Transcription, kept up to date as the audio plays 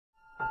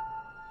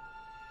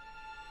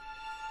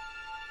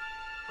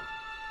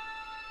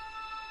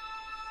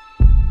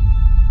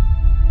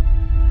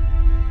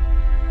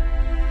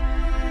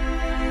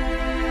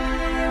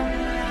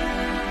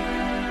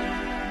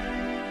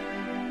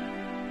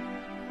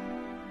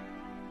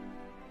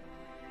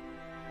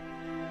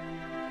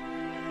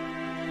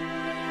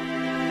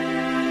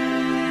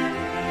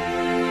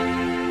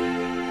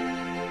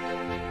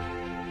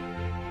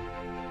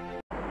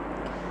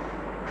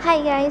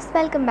Hi guys,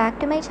 welcome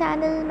back to my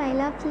channel, my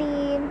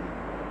lovely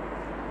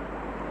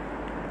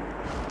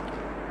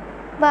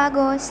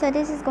Virgos. So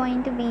this is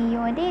going to be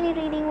your daily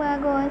reading,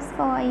 Virgos,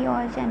 for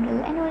your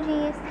general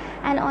energies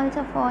and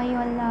also for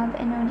your love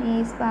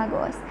energies,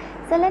 Virgos.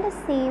 So let us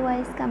see what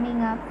is coming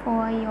up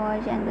for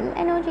your general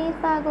energies,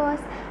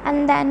 Virgos,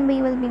 and then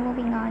we will be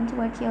moving on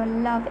towards your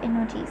love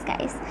energies,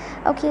 guys.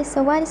 Okay,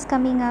 so what is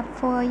coming up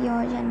for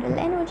your general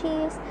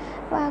energies,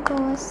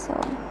 Virgos? So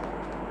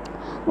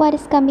what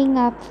is coming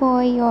up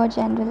for your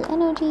general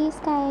energies,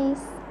 guys?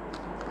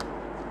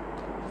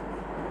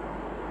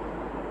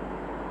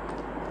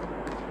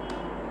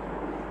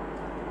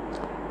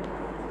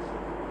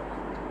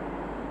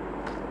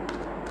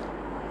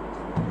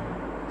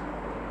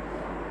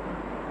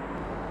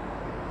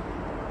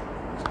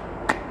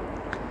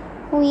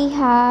 We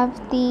have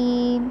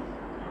the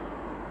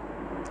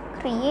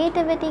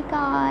creativity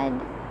card,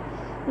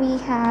 we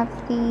have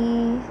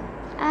the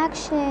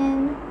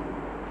action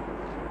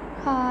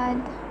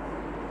card,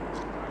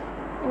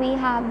 we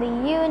have the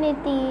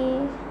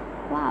unity.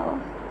 Wow,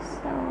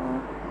 so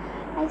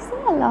I see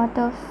a lot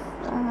of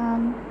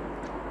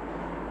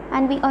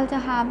and we also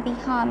have the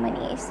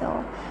harmony. So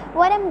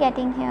what I'm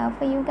getting here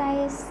for you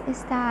guys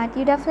is that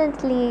you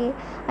definitely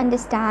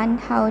understand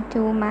how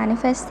to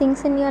manifest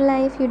things in your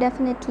life. You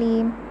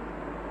definitely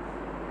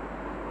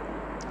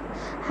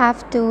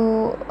have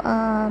to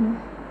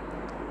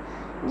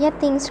get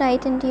things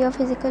right into your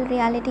physical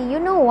reality. You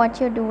know what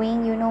you're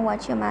doing, you know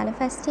what you're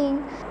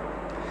manifesting,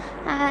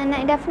 and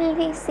I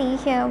definitely see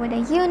here with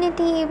the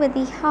unity, with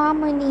the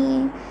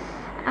harmony,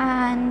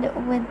 and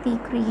with the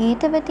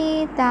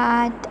creativity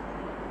that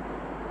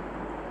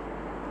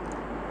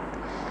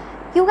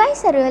you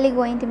guys are really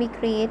going to be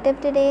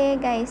creative today,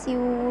 guys. You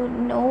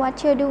know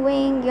what you're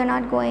doing. You're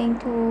not going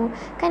to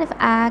kind of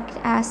act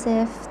as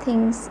if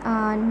things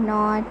are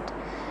not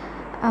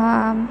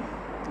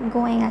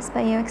going as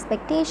per your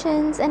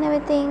expectations and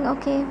everything.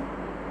 Okay,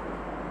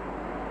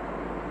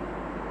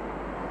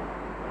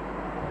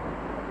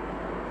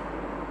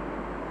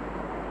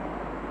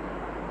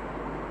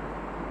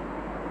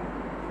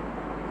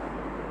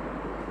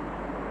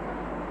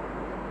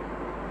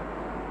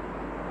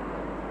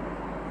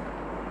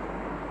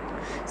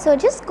 so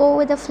just go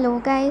with the flow,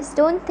 guys.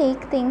 Don't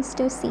take things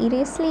too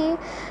seriously,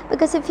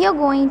 because if you're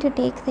going to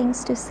take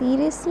things too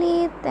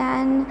seriously,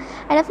 then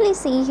I definitely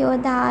see here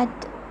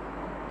that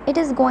it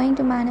is going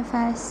to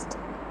manifest.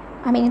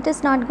 I mean, it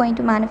is not going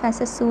to manifest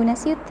as soon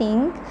as you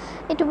think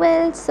it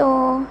will.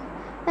 So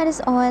that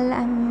is all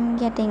I'm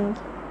getting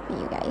for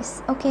you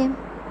guys. Okay,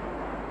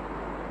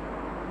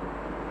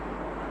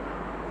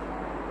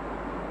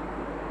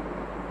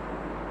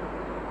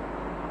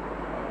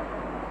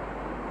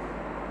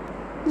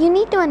 you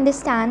need to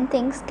understand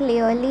things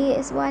clearly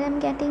is what I'm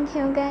getting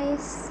here,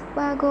 guys,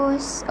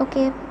 Virgos.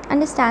 Okay,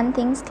 understand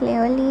things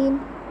clearly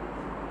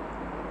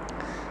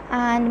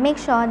and make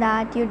sure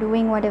that you're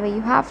doing whatever you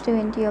have to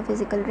into your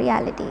physical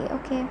reality.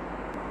 Okay,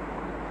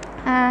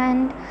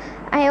 and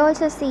I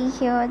also see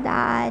here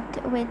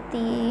that with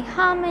the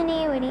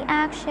harmony, with the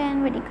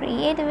action, with the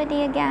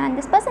creativity, again,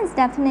 this person's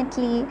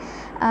definitely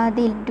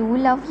they do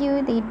love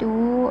you, they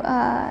do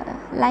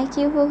like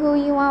you for who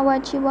you are,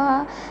 what you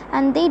are,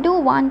 and they do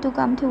want to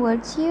come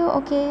towards you.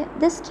 Okay,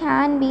 this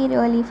can be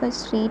really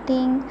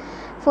frustrating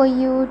for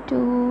you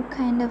to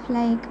kind of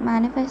like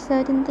manifest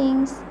certain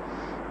things.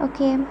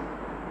 Okay,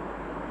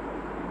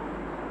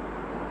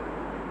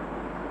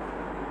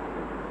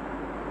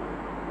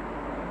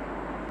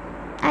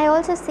 I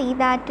also see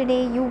that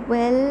today you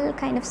will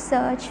kind of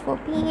search for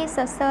peace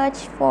or search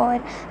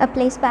for a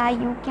place where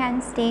you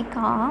can stay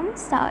calm,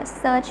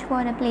 search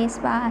for a place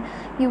where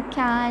you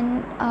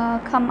can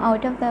come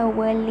out of the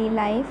worldly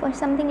life or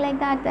something like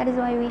that. That is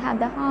why we have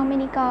the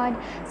harmony card.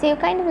 So you're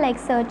kind of like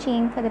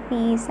searching for the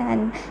peace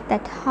and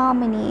that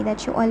harmony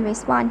that you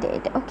always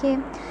wanted. Okay,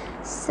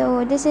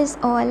 so this is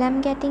all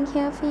I'm getting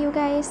here for you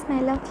guys,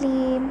 my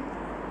lovely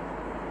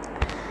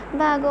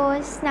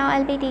Virgos. Now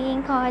I'll be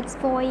taking cards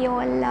for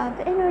your love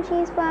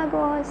energies,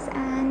 Virgos,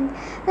 and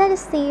let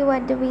us see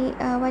what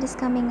is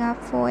coming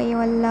up for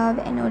your love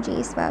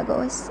energies,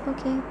 Virgos.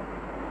 Okay,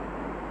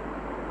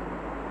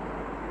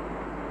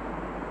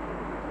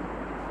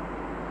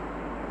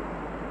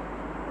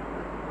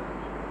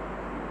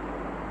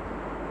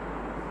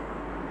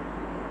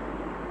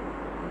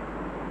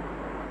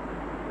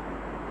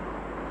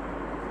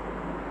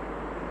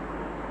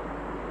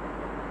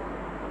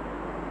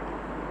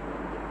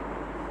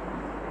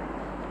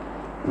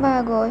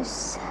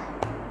 Virgos.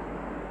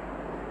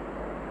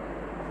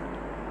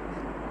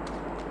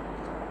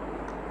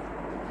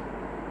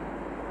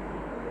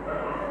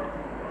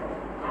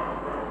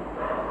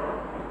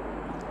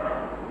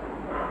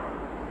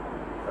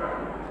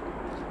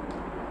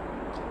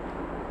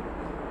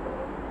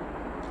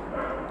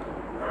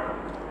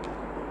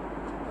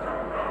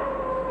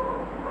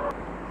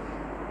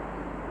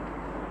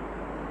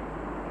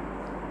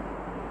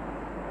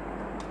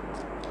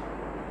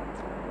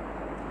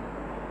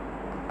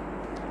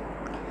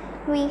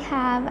 We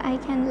have I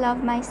can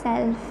love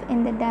myself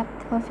in the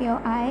depth of your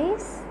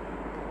eyes.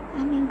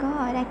 I mean,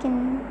 God, I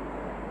can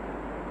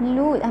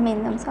lose.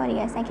 I'm sorry,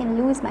 guys. I can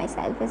lose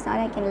myself. It's not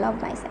I can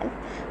love myself.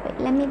 Wait,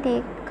 let me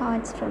take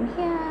cards from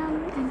here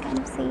and kind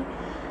of see.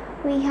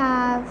 We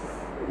have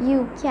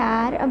you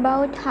care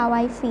about how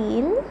I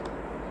feel.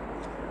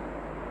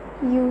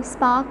 You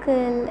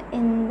sparkle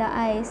in the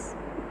eyes.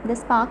 The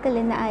sparkle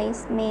in the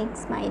eyes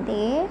makes my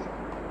day.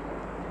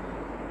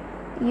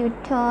 You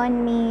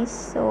turn me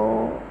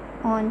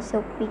on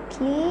so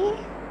quickly.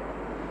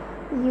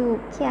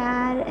 You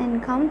care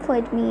and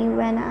comfort me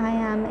when I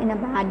am in a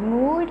bad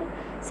mood.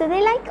 So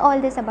they like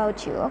all this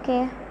about you,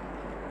 okay?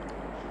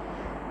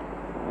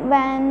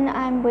 When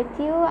I'm with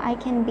you, I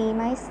can be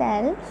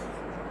myself.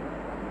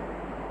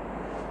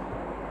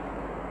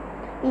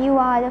 You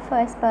are the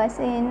first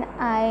person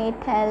I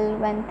tell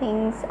when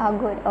things are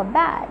good or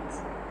bad.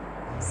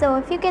 So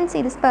if you can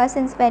see, this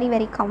person's very,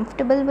 very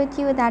comfortable with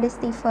you. That is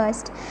the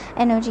first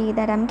energy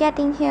that I'm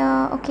getting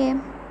here, okay?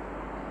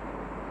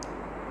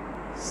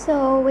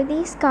 So with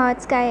these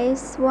cards,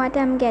 guys, what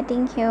I'm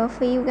getting here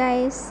for you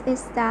guys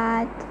is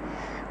that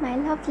my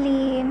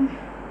lovely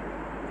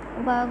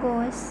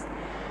Virgos,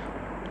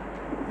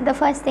 the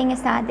first thing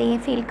is that they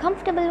feel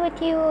comfortable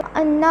with you.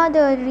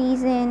 Another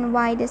reason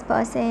why this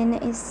person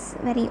is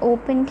very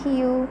open to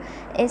you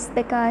is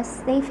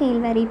because they feel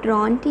very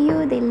drawn to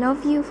you. They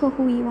love you for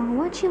who you are,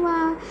 what you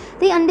are.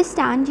 They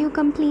understand you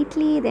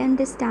completely. They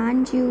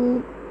understand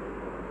you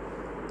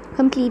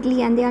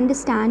completely, and they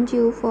understand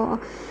you for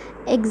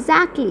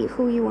exactly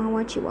who you are,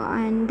 what you are,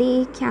 and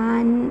they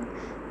can.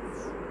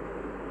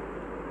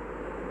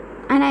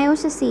 And I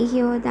also see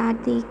here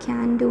that they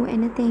can do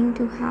anything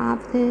to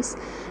have this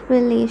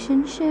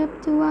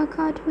relationship to work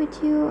out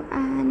with you,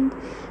 and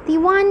they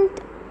want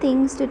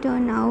things to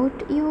turn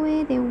out your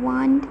way. They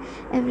want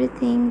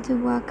everything to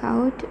work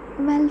out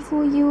well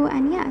for you,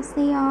 and yes,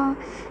 they are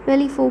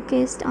really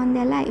focused on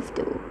their life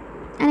too.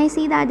 And I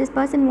see that this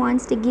person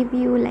wants to give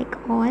you like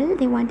all.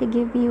 They want to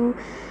give you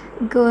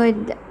a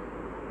good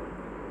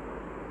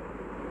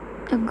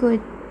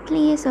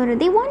place, or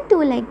they want to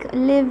like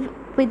live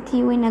with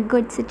you in a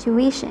good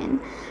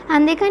situation,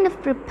 and they're kind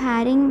of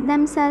preparing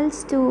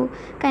themselves to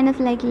kind of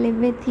like live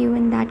with you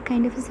in that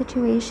kind of a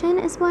situation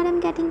is what I'm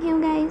getting here,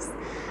 guys.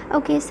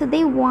 Okay, so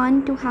they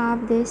want to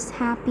have this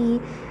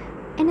happy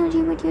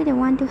energy with you. They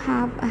want to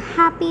have a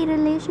happy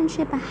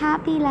relationship, a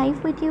happy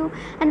life with you,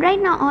 and right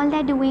now all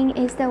they're doing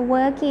is they're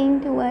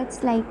working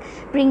towards like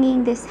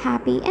bringing this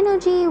happy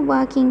energy,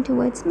 working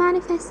towards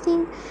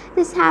manifesting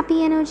this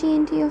happy energy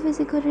into your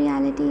physical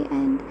reality.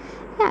 And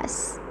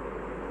yes,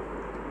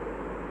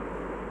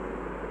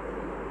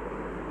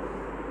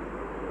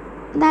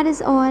 that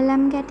is all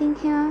I'm getting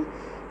here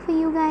for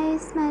you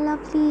guys, my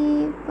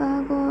lovely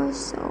Virgos.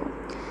 So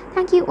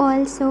thank you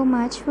all so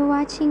much for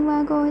watching,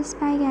 Virgos.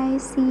 Bye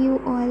guys, see you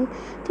all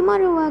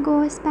tomorrow,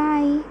 Virgos.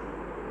 Bye.